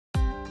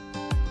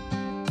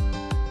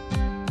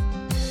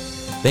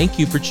Thank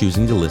you for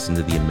choosing to listen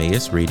to the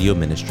Emmaus Radio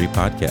Ministry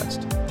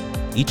podcast.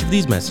 Each of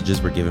these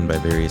messages were given by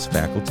various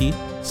faculty,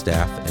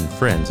 staff, and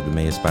friends of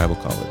Emmaus Bible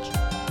College.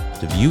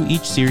 To view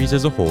each series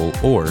as a whole,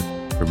 or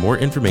for more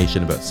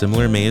information about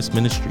similar Emmaus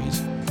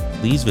ministries,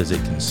 please visit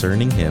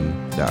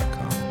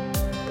concerninghim.com.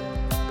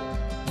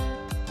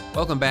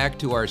 Welcome back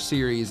to our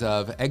series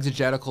of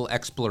exegetical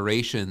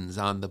explorations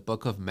on the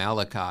book of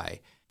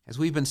Malachi. As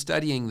we've been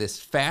studying this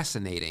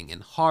fascinating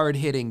and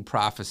hard-hitting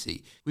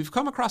prophecy, we've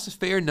come across a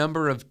fair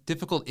number of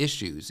difficult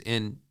issues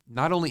in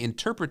not only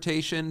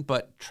interpretation,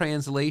 but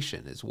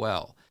translation as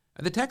well.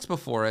 The text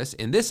before us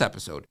in this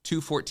episode,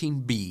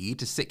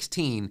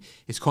 14b-16,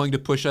 is going to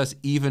push us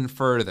even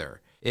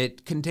further.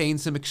 It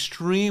contains some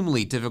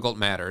extremely difficult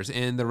matters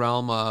in the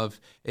realm of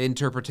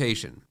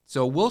interpretation.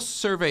 So we'll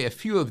survey a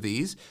few of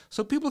these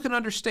so people can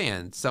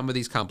understand some of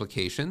these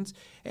complications,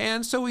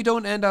 and so we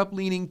don't end up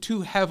leaning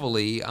too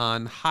heavily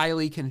on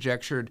highly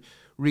conjectured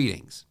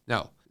readings.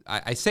 Now,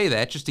 I say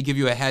that just to give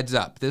you a heads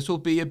up. This will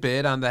be a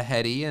bit on the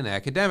heady and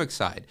academic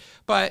side,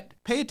 but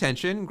pay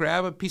attention,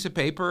 grab a piece of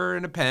paper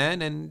and a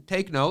pen and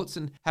take notes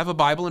and have a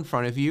Bible in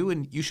front of you,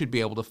 and you should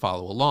be able to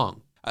follow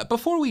along.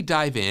 Before we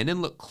dive in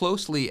and look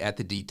closely at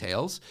the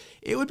details,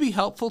 it would be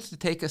helpful to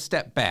take a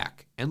step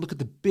back and look at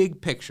the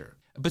big picture.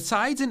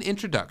 Besides an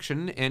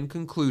introduction and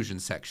conclusion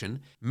section,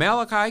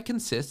 Malachi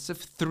consists of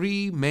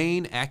three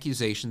main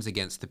accusations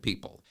against the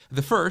people.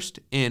 The first,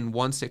 in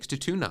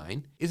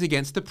 1:6-2:9, is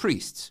against the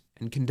priests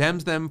and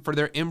condemns them for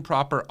their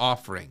improper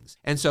offerings,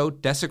 and so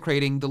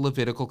desecrating the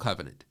Levitical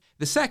covenant.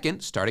 The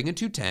second, starting in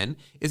 2:10,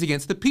 is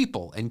against the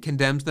people and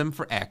condemns them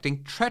for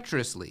acting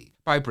treacherously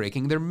by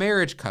breaking their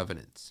marriage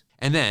covenants.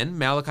 And then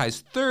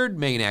Malachi's third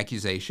main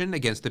accusation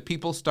against the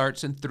people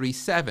starts in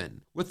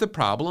 3:7, with the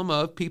problem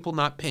of people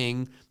not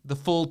paying the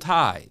full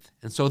tithe,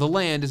 and so the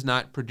land is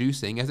not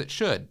producing as it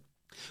should.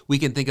 We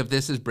can think of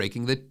this as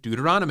breaking the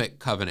Deuteronomic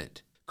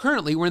covenant.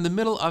 Currently, we're in the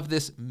middle of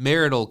this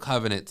marital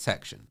covenant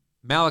section.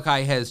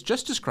 Malachi has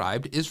just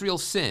described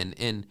Israel's sin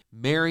in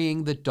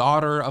marrying the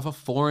daughter of a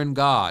foreign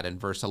god in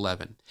verse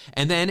 11.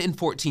 And then in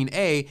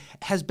 14a,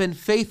 has been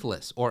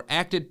faithless or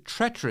acted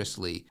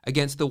treacherously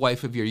against the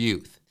wife of your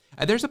youth.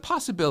 There's a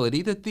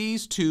possibility that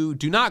these two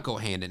do not go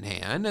hand in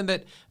hand and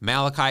that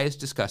Malachi is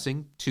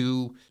discussing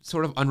two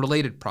sort of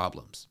unrelated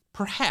problems.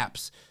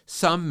 Perhaps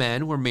some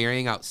men were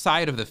marrying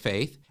outside of the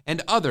faith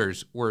and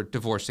others were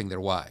divorcing their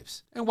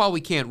wives. And while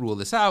we can't rule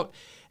this out,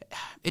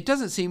 it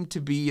doesn't seem to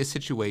be a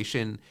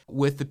situation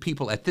with the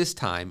people at this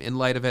time in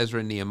light of Ezra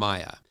and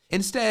Nehemiah.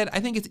 Instead,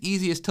 I think it's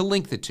easiest to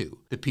link the two.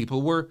 The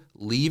people were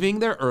leaving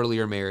their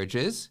earlier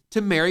marriages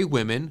to marry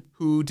women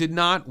who did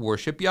not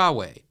worship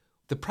Yahweh.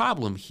 The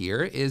problem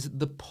here is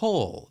the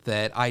pull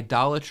that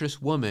idolatrous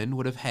women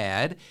would have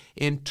had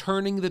in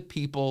turning the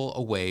people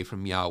away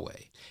from Yahweh.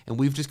 And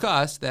we've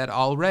discussed that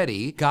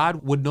already.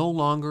 God would no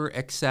longer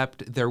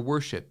accept their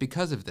worship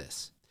because of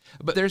this.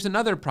 But there's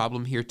another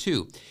problem here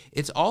too.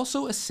 It's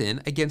also a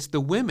sin against the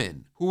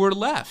women who were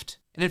left.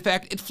 And in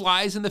fact, it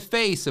flies in the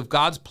face of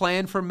God's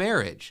plan for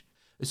marriage.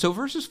 So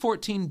verses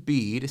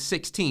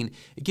 14b-16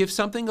 give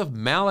something of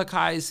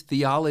Malachi's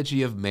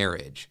theology of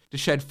marriage to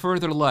shed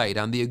further light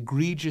on the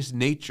egregious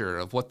nature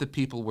of what the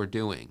people were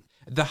doing.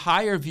 The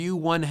higher view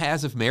one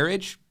has of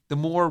marriage, the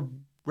more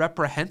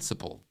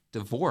reprehensible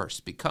divorce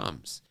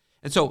becomes.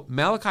 And so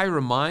Malachi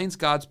reminds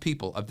God's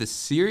people of the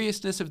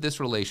seriousness of this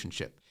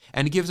relationship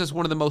and gives us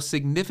one of the most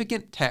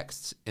significant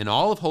texts in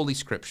all of Holy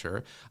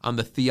Scripture on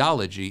the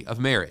theology of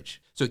marriage.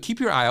 So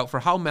keep your eye out for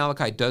how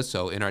Malachi does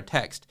so in our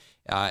text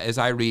as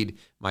I read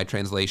my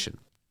translation.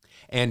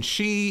 And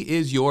she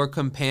is your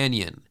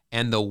companion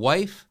and the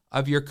wife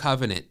of your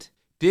covenant.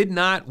 Did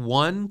not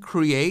one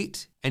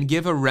create and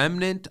give a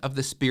remnant of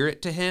the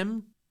Spirit to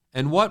him?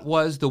 And what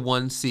was the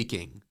one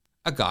seeking?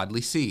 A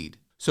godly seed.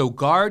 So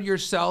guard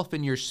yourself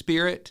in your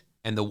spirit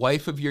and the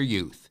wife of your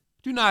youth.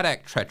 Do not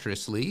act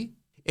treacherously.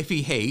 If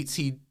he hates,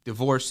 he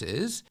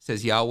divorces,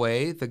 says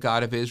Yahweh, the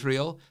God of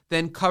Israel,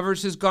 then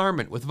covers his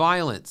garment with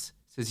violence,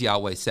 says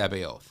Yahweh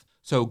Sabaoth.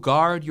 So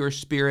guard your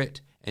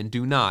spirit and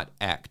do not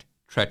act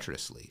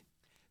treacherously.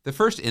 The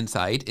first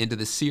insight into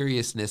the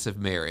seriousness of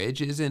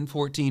marriage is in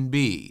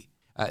 14b.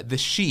 The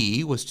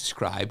she was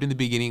described in the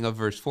beginning of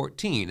verse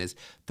 14 as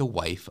the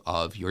wife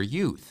of your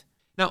youth.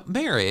 Now,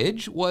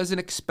 marriage was an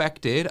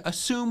expected,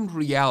 assumed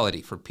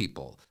reality for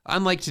people.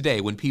 Unlike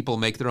today, when people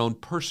make their own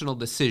personal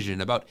decision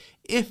about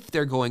if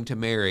they're going to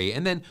marry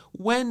and then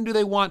when do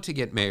they want to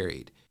get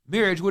married.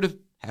 Marriage would have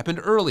happened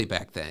early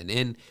back then,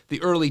 in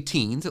the early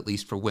teens, at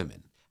least for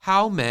women.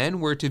 How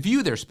men were to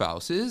view their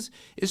spouses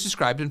is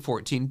described in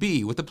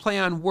 14b with a play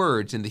on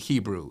words in the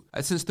Hebrew,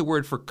 since the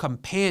word for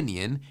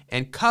companion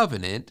and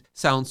covenant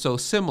sound so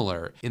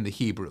similar in the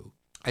Hebrew.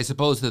 I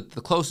suppose that the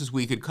closest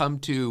we could come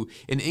to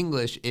in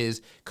English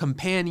is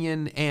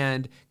companion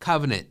and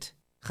covenant,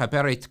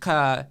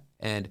 chaberetka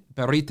and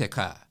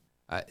beriteka.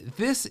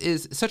 This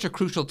is such a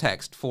crucial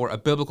text for a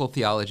biblical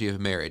theology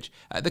of marriage.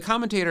 The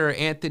commentator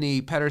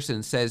Anthony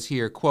Pedersen says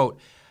here, quote,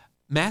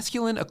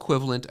 masculine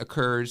equivalent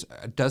occurs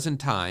a dozen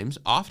times,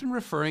 often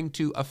referring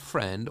to a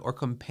friend or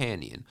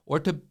companion, or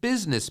to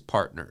business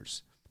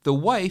partners. The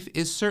wife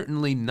is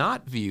certainly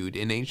not viewed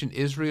in ancient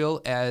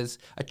Israel as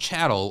a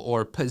chattel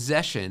or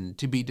possession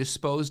to be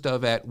disposed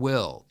of at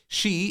will.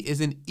 She is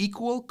an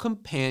equal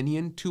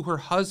companion to her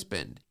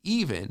husband,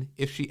 even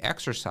if she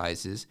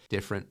exercises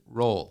different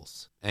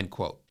roles." End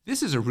quote.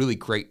 This is a really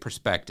great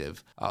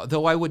perspective,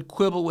 though I would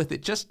quibble with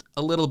it just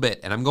a little bit,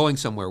 and I'm going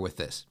somewhere with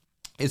this.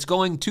 It's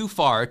going too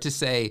far to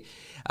say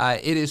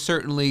it is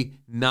certainly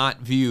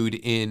not viewed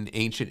in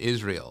ancient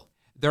Israel.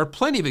 There are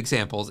plenty of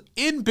examples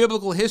in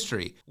biblical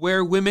history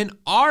where women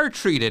are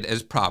treated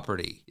as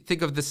property.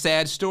 Think of the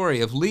sad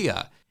story of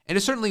Leah, and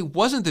it certainly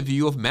wasn't the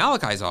view of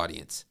Malachi's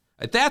audience.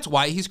 That's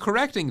why he's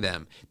correcting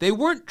them. They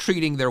weren't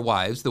treating their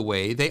wives the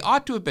way they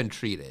ought to have been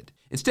treated.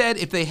 Instead,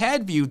 if they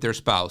had viewed their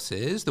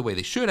spouses the way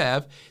they should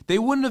have, they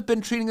wouldn't have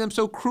been treating them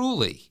so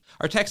cruelly.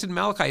 Our text in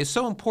Malachi is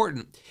so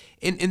important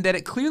in that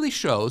it clearly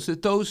shows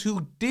that those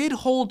who did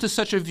hold to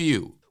such a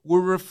view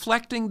were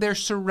reflecting their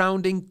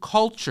surrounding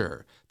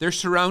culture, their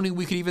surrounding,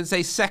 we could even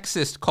say,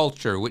 sexist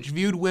culture, which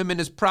viewed women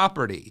as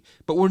property,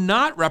 but were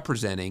not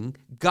representing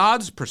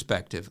God's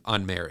perspective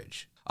on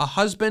marriage. A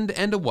husband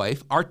and a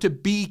wife are to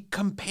be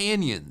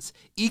companions,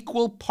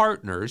 equal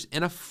partners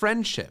in a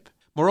friendship.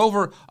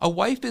 Moreover, a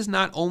wife is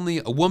not only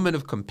a woman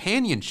of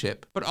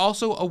companionship, but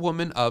also a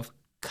woman of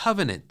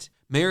covenant.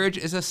 Marriage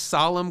is a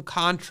solemn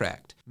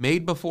contract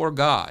made before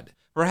God.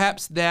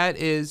 Perhaps that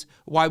is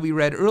why we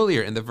read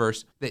earlier in the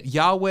verse that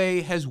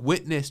Yahweh has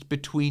witnessed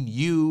between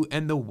you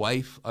and the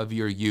wife of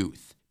your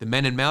youth. The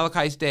men in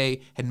Malachi's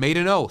day had made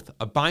an oath,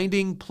 a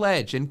binding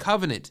pledge and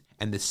covenant,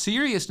 and the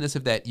seriousness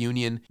of that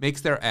union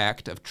makes their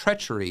act of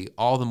treachery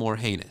all the more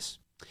heinous.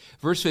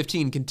 Verse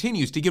 15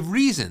 continues to give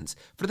reasons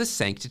for the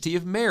sanctity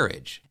of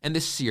marriage and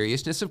the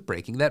seriousness of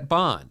breaking that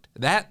bond.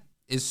 That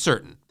is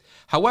certain.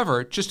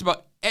 However, just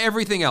about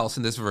everything else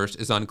in this verse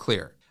is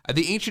unclear.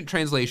 The ancient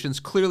translations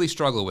clearly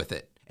struggle with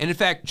it. And in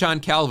fact, John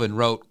Calvin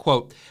wrote,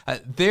 quote,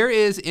 "There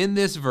is in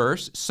this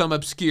verse some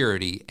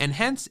obscurity, and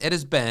hence it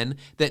has been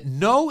that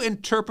no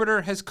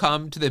interpreter has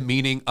come to the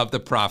meaning of the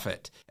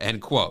prophet."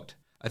 End quote.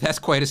 That's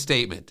quite a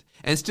statement.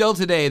 And still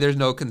today, there's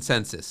no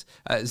consensus.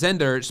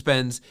 Zender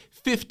spends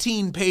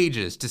 15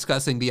 pages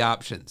discussing the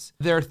options.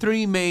 There are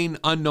three main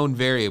unknown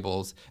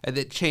variables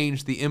that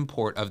change the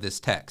import of this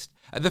text.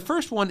 The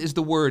first one is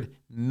the word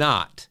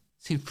not.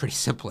 Seems pretty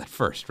simple at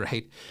first,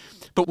 right?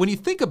 But when you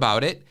think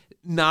about it,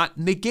 not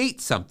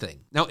negates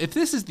something. Now, if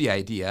this is the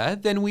idea,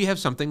 then we have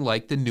something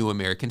like the New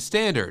American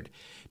Standard.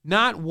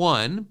 Not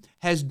one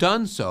has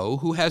done so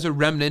who has a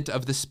remnant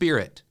of the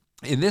Spirit.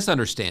 In this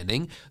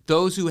understanding,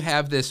 those who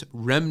have this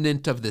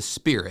remnant of the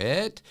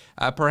Spirit,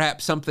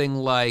 perhaps something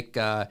like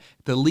the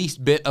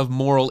least bit of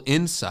moral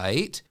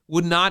insight,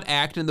 would not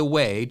act in the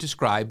way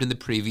described in the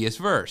previous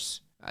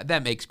verse.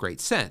 That makes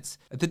great sense.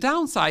 The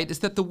downside is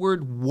that the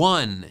word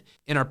one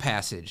in our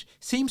passage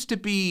seems to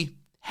be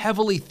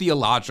heavily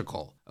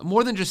theological,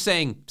 more than just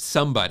saying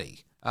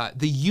somebody.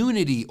 The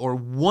unity or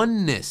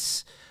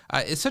oneness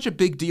is such a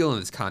big deal in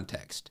this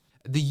context.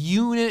 The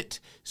unit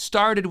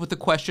started with the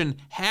question,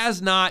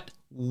 has not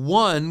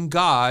one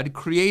God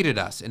created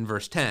us, in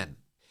verse 10?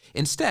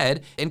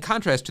 Instead, in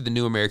contrast to the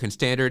New American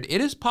Standard,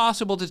 it is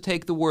possible to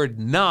take the word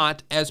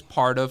not as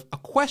part of a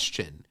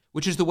question,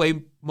 which is the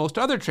way most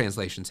other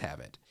translations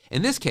have it.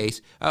 In this case,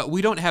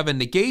 we don't have a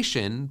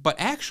negation, but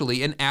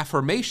actually an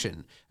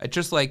affirmation,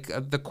 just like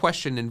the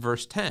question in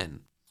verse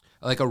 10,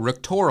 like a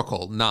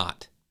rhetorical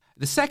not.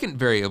 The second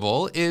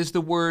variable is the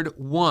word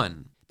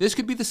one. This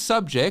could be the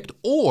subject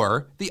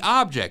or the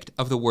object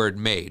of the word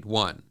made,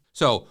 one.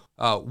 So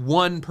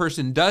one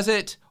person does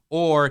it,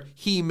 or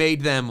he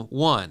made them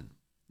one.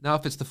 Now,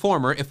 if it's the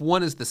former, if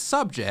one is the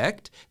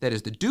subject, that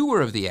is the doer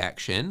of the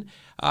action,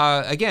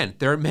 again,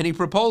 there are many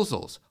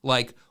proposals,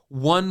 like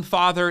one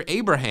father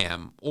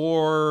Abraham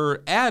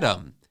or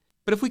Adam.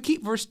 But if we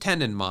keep verse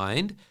 10 in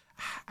mind,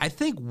 I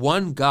think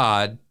one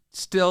God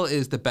still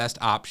is the best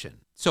option.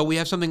 So we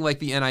have something like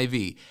the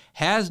NIV,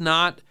 has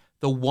not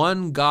the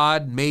one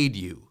God made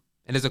you?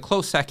 And as a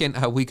close second,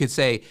 we could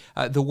say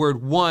the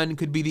word one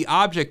could be the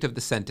object of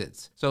the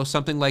sentence. So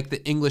something like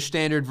the English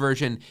Standard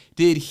Version,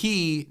 did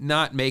he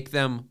not make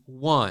them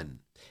one?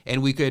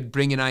 And we could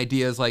bring in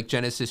ideas like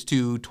Genesis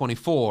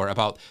 2:24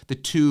 about the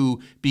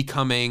two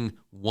becoming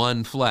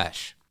one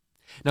flesh.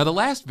 Now, the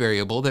last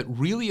variable that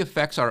really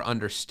affects our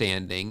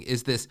understanding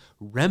is this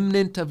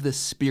remnant of the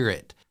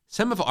Spirit.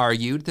 Some have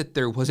argued that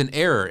there was an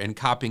error in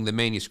copying the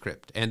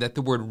manuscript and that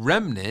the word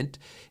remnant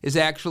is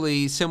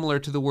actually similar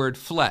to the word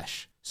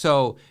flesh.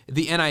 So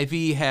the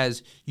NIV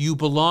has, you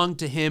belong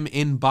to him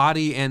in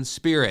body and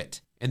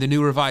spirit. And the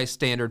New Revised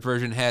Standard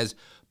Version has,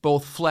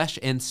 both flesh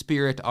and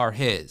spirit are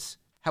his.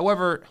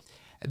 However,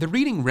 the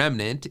reading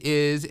remnant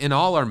is in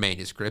all our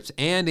manuscripts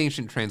and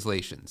ancient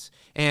translations,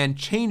 and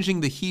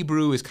changing the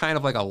Hebrew is kind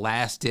of like a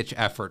last-ditch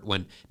effort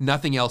when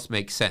nothing else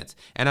makes sense,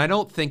 and I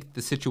don't think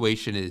the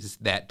situation is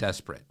that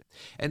desperate.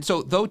 And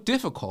so, though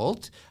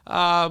difficult,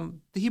 the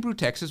Hebrew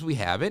text as we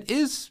have it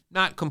is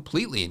not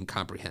completely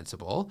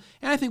incomprehensible,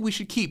 and I think we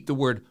should keep the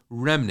word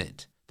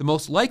remnant. The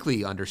most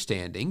likely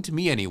understanding, to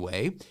me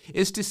anyway,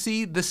 is to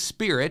see the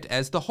Spirit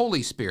as the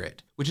Holy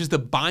Spirit, which is the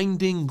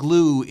binding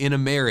glue in a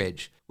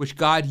marriage, which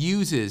God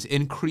uses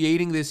in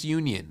creating this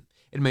union.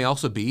 It may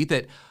also be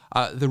that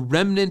the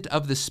remnant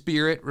of the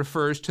Spirit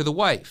refers to the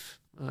wife.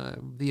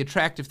 The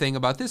attractive thing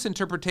about this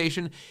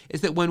interpretation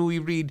is that when we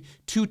read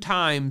 2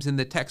 times in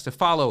the text to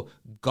follow,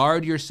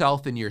 guard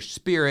yourself in your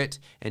spirit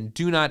and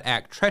do not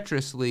act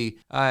treacherously,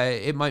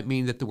 it might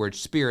mean that the word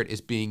spirit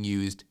is being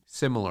used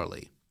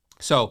similarly.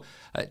 So,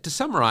 to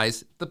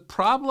summarize, the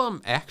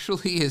problem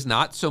actually is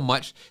not so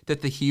much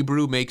that the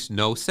Hebrew makes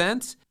no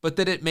sense, but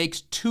that it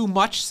makes too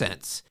much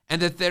sense,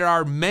 and that there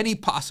are many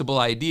possible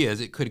ideas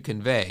it could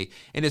convey,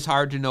 and it's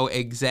hard to know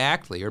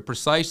exactly or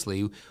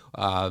precisely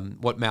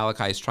what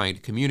Malachi is trying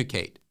to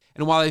communicate.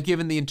 And while I've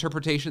given the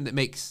interpretation that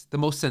makes the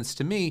most sense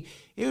to me,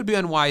 it would be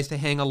unwise to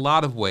hang a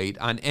lot of weight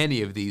on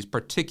any of these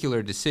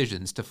particular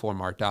decisions to form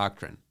our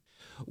doctrine.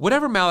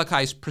 Whatever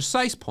Malachi's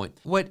precise point,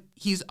 what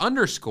he's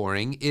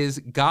underscoring is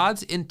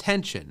God's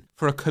intention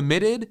for a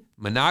committed,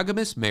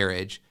 monogamous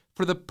marriage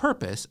for the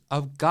purpose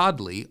of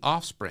godly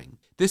offspring.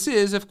 This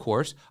is, of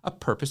course, a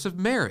purpose of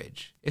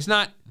marriage. It's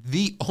not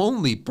the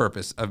only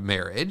purpose of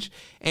marriage,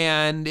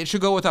 and it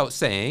should go without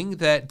saying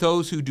that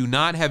those who do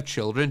not have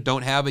children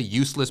don't have a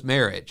useless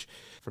marriage.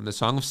 From the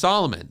Song of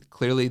Solomon,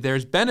 clearly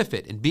there's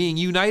benefit in being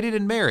united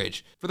in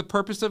marriage for the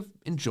purpose of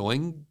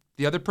enjoying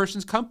the other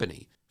person's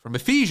company. From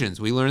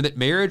Ephesians, we learn that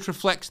marriage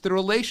reflects the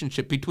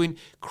relationship between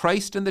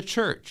Christ and the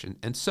church,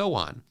 and so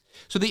on.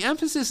 So the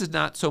emphasis is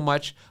not so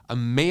much a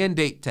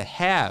mandate to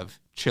have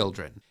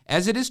children,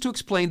 as it is to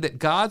explain that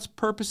God's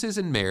purposes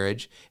in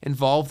marriage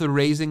involve the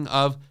raising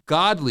of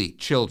godly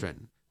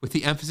children, with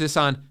the emphasis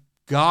on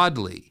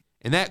godly.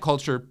 In that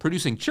culture,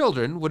 producing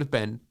children would have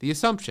been the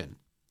assumption.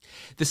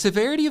 The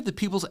severity of the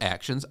people's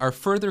actions are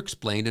further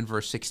explained in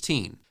verse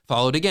 16,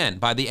 followed again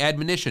by the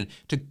admonition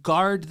to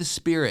guard the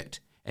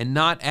spirit and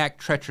not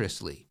act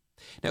treacherously.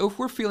 Now, if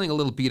we're feeling a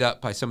little beat up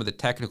by some of the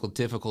technical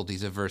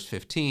difficulties of verse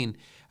 15,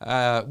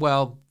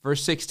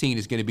 verse 16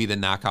 is going to be the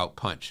knockout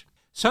punch.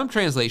 Some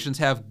translations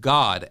have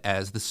God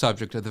as the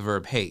subject of the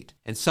verb hate,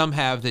 and some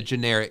have the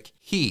generic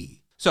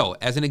he. So,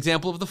 as an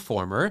example of the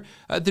former,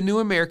 the New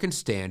American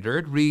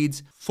Standard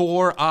reads,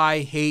 "For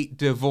I hate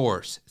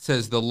divorce,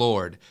 says the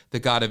Lord, the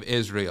God of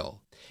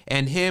Israel,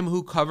 and him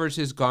who covers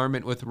his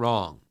garment with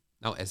wrong."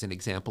 Now, as an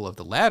example of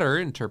the latter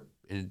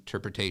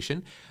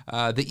interpretation,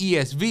 the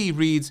ESV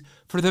reads,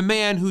 "For the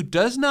man who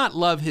does not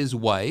love his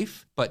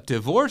wife, but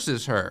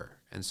divorces her,"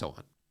 and so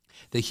on.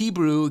 The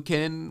Hebrew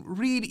can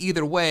read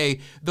either way,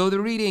 though the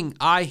reading,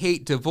 "I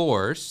hate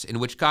divorce," in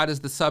which God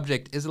is the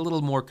subject, is a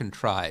little more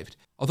contrived.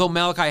 Although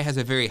Malachi has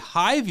a very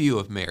high view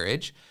of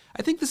marriage,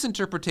 I think this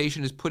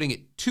interpretation is putting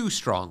it too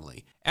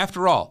strongly.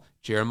 After all,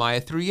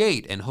 Jeremiah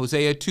 3:8 and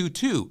Hosea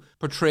 2:2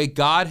 portray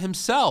God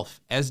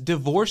himself as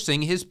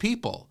divorcing his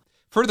people.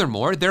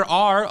 Furthermore, there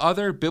are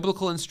other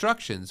biblical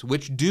instructions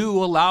which do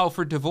allow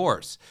for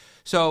divorce.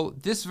 So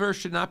this verse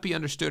should not be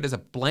understood as a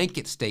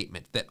blanket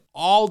statement that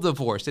all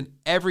divorce in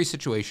every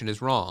situation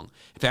is wrong.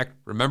 In fact,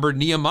 remember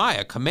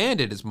Nehemiah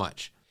commanded as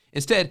much.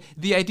 Instead,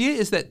 the idea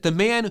is that the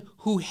man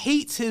who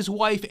hates his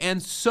wife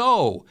and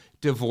so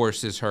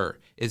divorces her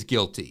is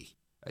guilty.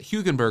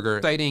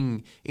 Hugenberger,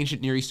 citing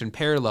ancient Near Eastern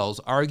parallels,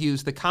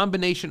 argues the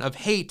combination of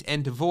hate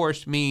and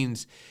divorce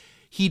means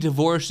he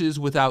divorces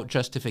without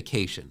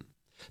justification.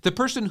 The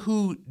person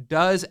who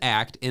does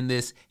act in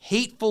this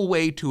hateful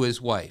way to his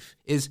wife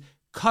is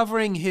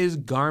covering his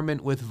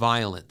garment with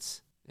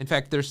violence. In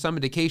fact, there's some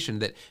indication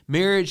that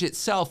marriage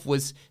itself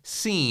was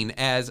seen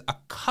as a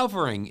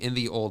covering in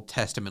the Old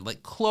Testament,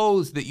 like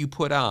clothes that you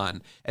put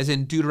on, as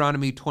in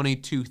Deuteronomy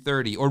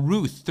 22:30, or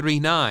Ruth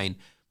 3:9,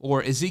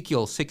 or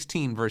Ezekiel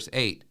 16, verse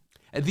 8.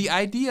 The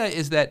idea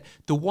is that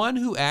the one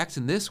who acts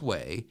in this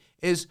way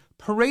is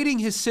parading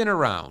his sin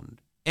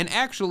around, and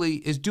actually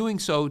is doing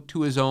so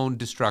to his own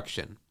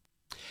destruction.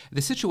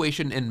 The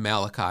situation in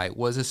Malachi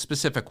was a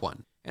specific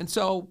one, and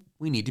so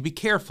we need to be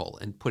careful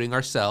in putting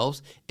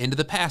ourselves into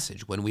the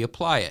passage when we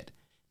apply it.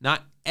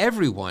 Not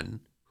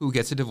everyone who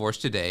gets a divorce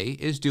today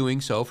is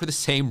doing so for the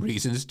same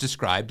reasons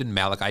described in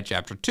Malachi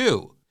chapter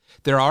 2.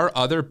 There are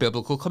other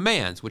biblical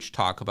commands which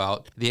talk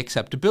about the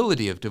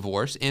acceptability of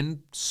divorce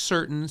in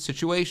certain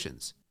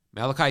situations.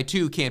 Malachi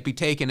 2 can't be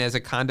taken as a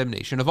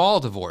condemnation of all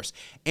divorce,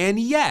 and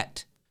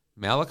yet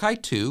Malachi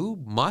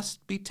 2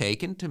 must be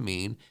taken to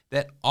mean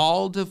that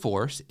all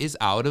divorce is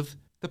out of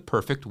the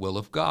perfect will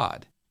of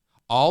God.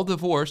 All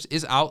divorce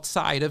is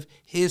outside of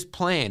his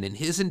plan and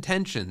his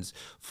intentions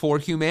for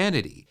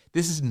humanity.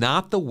 This is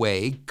not the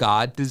way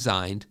God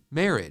designed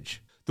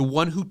marriage. The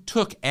one who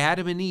took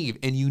Adam and Eve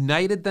and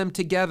united them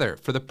together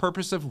for the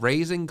purpose of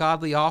raising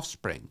godly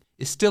offspring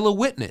is still a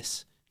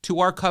witness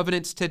to our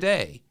covenants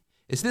today.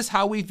 Is this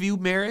how we view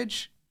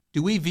marriage?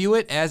 Do we view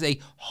it as a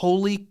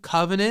holy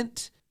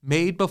covenant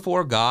made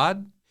before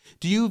God?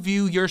 Do you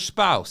view your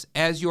spouse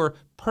as your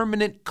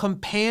permanent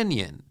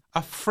companion,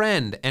 a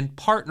friend and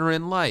partner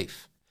in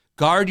life.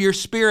 Guard your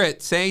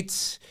spirit,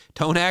 saints.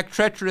 Don't act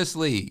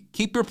treacherously.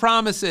 Keep your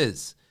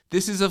promises.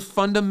 This is of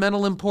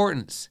fundamental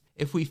importance.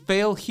 If we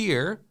fail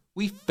here,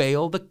 we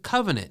fail the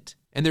covenant,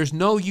 and there's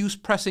no use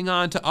pressing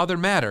on to other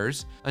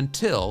matters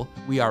until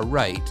we are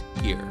right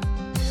here.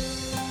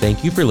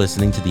 Thank you for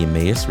listening to the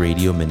Emmaus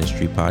Radio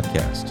Ministry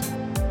podcast.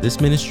 This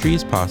ministry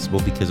is possible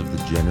because of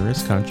the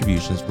generous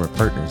contributions from our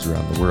partners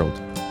around the world.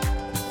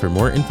 For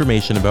more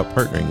information about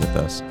partnering with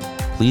us,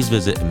 please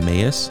visit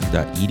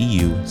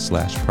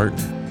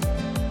emmaus.edu/partner.